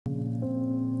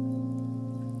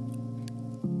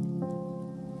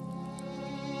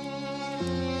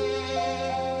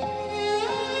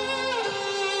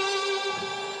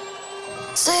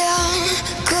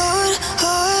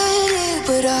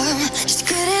but I'm just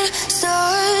getting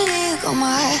started. Got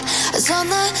my eyes on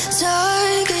the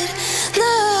target.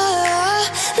 No,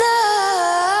 no.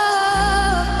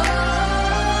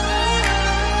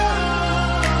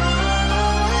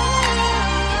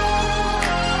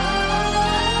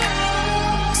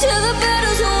 Till the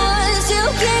battle's won, till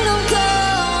kingdom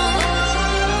come.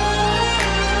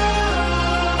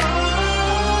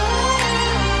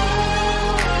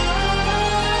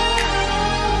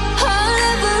 I'll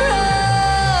never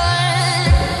run.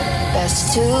 Best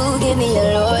to give me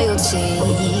your loyalty,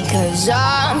 'cause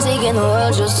I'm taking the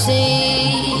world, you'll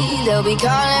see. They'll be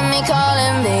calling me,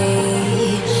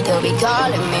 they'll be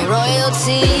calling me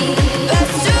royalty.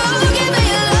 Best to give me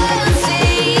your loyalty,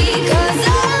 'cause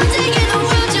I'm taking the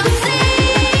world, you'll see.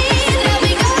 They'll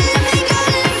be calling me,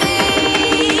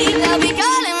 they'll be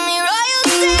calling me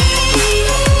royalty.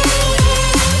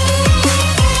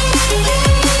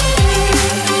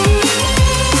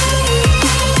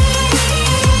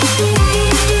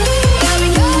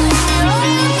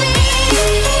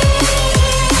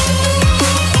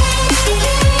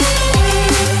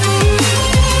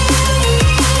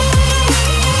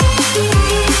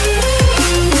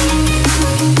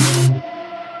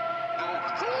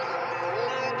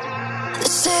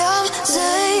 Say I'm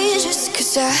dangerous,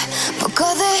 'cause I broke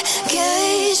all the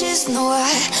cages. No, I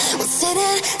won't sit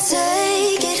and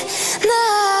take it. No,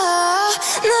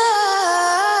 no.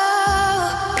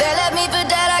 They left me for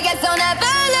dead, I guess I'll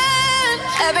never learn.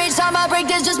 Every time I break,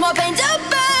 there's just more pain to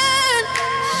burn.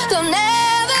 They'll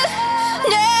never,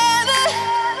 never,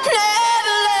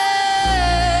 never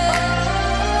learn.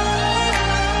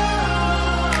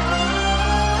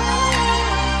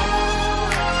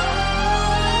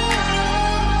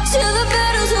 Till the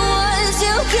battle's won,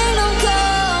 till kingdom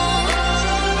come.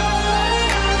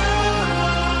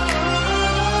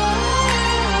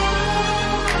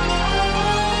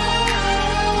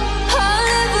 I'll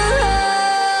never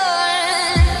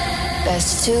run.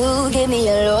 Best to give me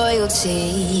your loyalty,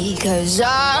 'cause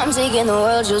I'm taking the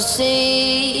world, you'll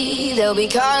see. They'll be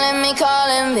calling me,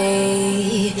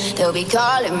 they'll be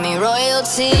calling me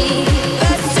royalty.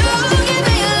 Best to give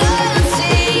me your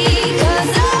loyalty,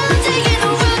 'cause I'm taking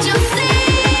the world, you'll see.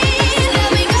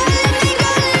 They'll be calling me,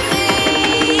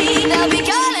 they'll be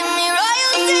calling me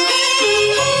royalty.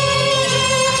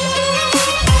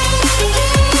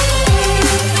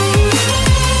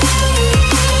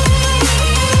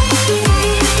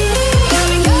 They'll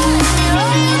be calling me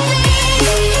royalty.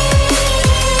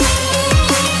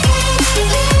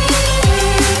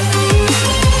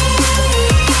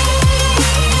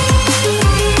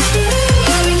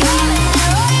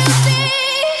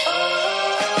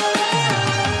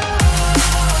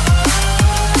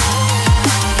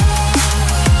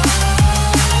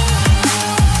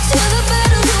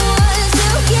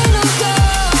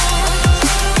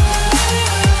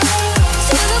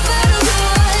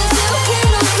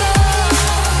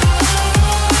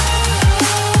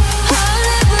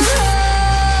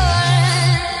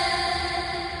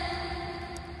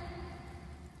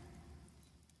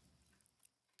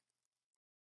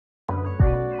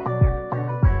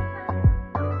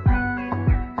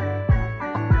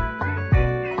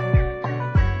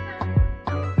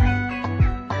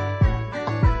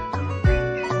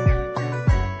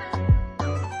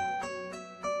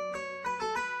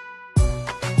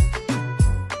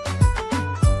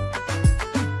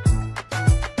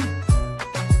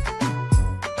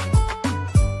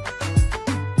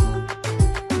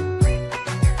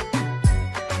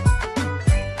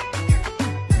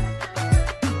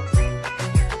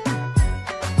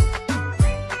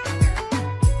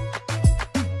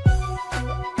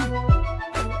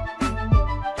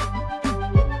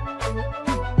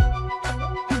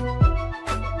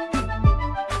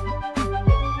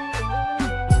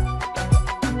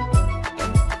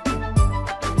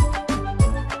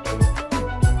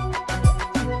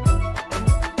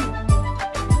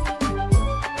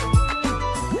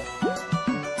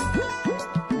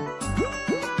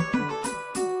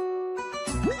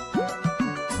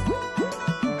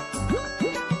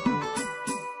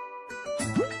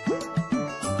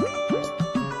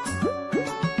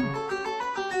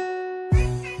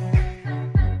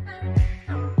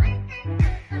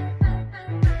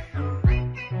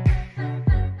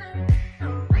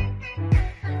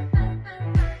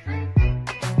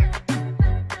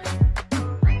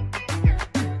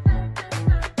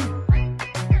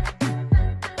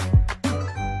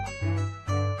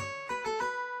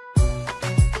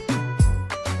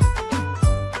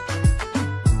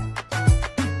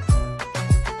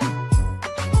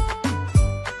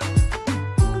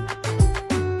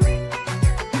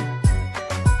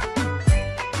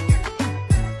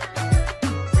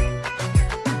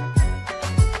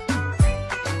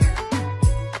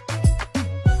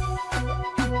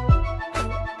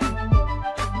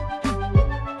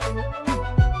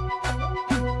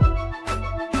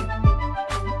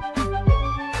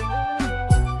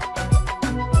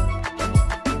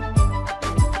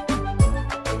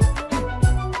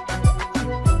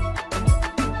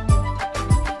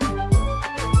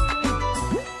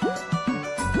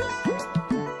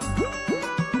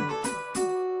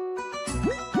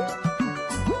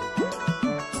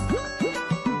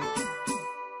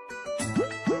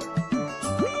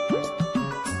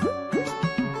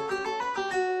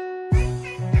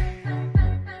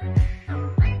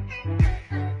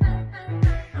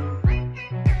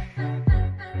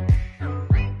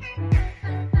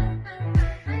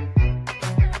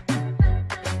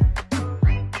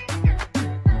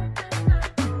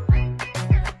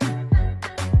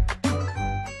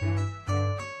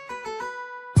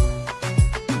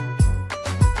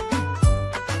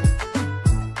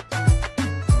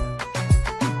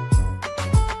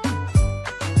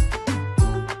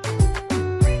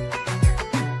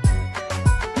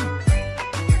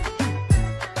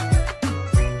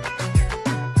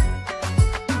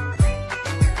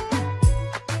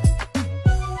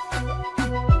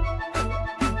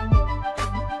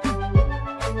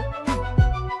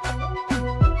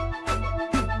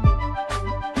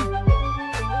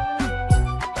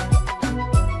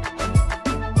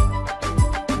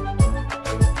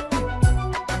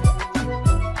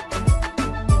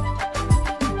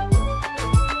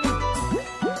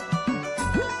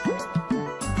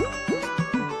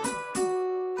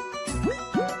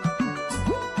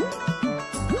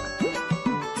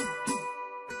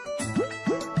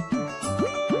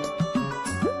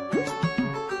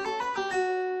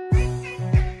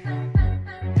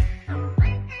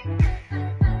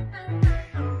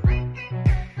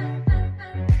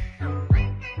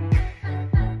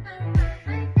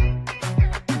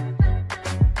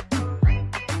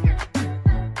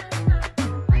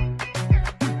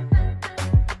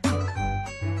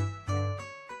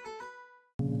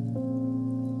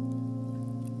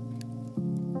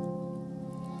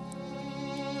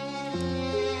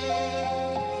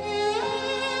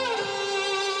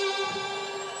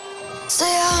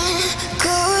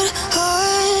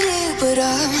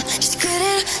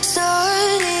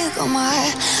 got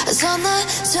my eyes on the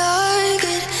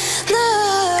target. No,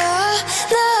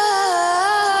 no.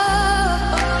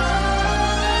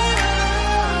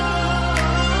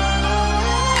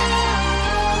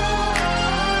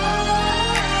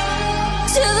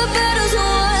 Till the battle's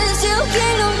won, till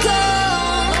kingdom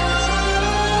come.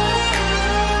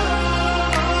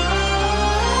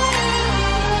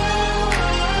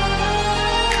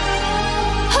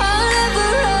 I'll never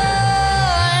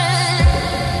run.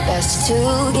 Best to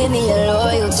give me your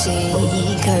loyalty,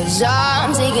 'cause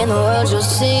I'm taking the world, you'll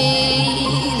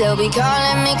see. They'll be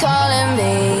calling me,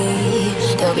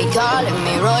 they'll be calling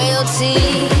me royalty.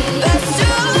 Best to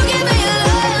give me your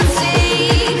loyalty,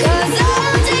 'cause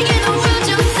I'm taking the world,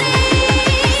 you'll see.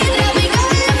 They'll be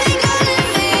calling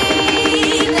me,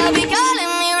 they'll be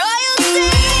calling me royalty.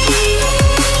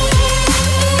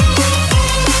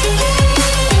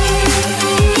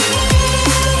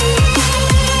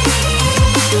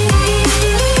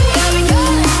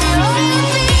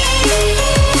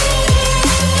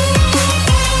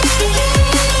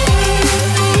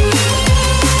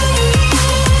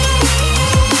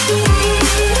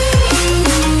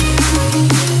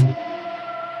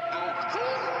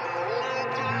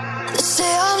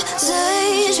 Say I'm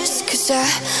dangerous, 'cause I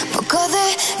broke all the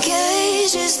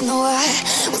cages. No, I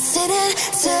won't sit and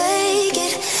take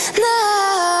it. No,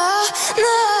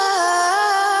 no.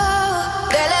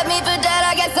 They left me for dead,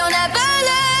 I guess I'll never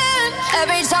learn.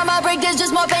 Every time I break, there's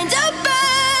just more pain to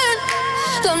burn.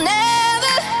 They'll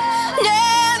never,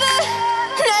 never,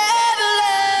 never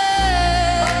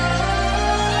learn.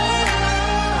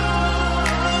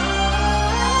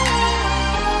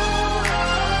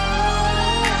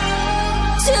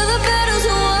 Till the battle's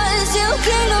won, till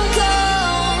kingdom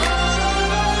come.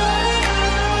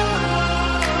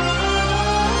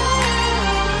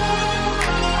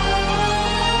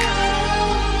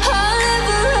 I'll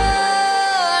never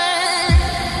run.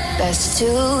 Best to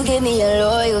give me your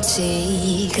loyalty,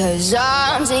 'cause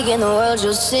I'm taking the world,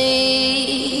 you'll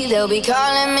see. They'll be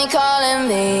calling me,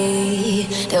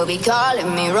 they'll be calling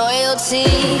me royalty.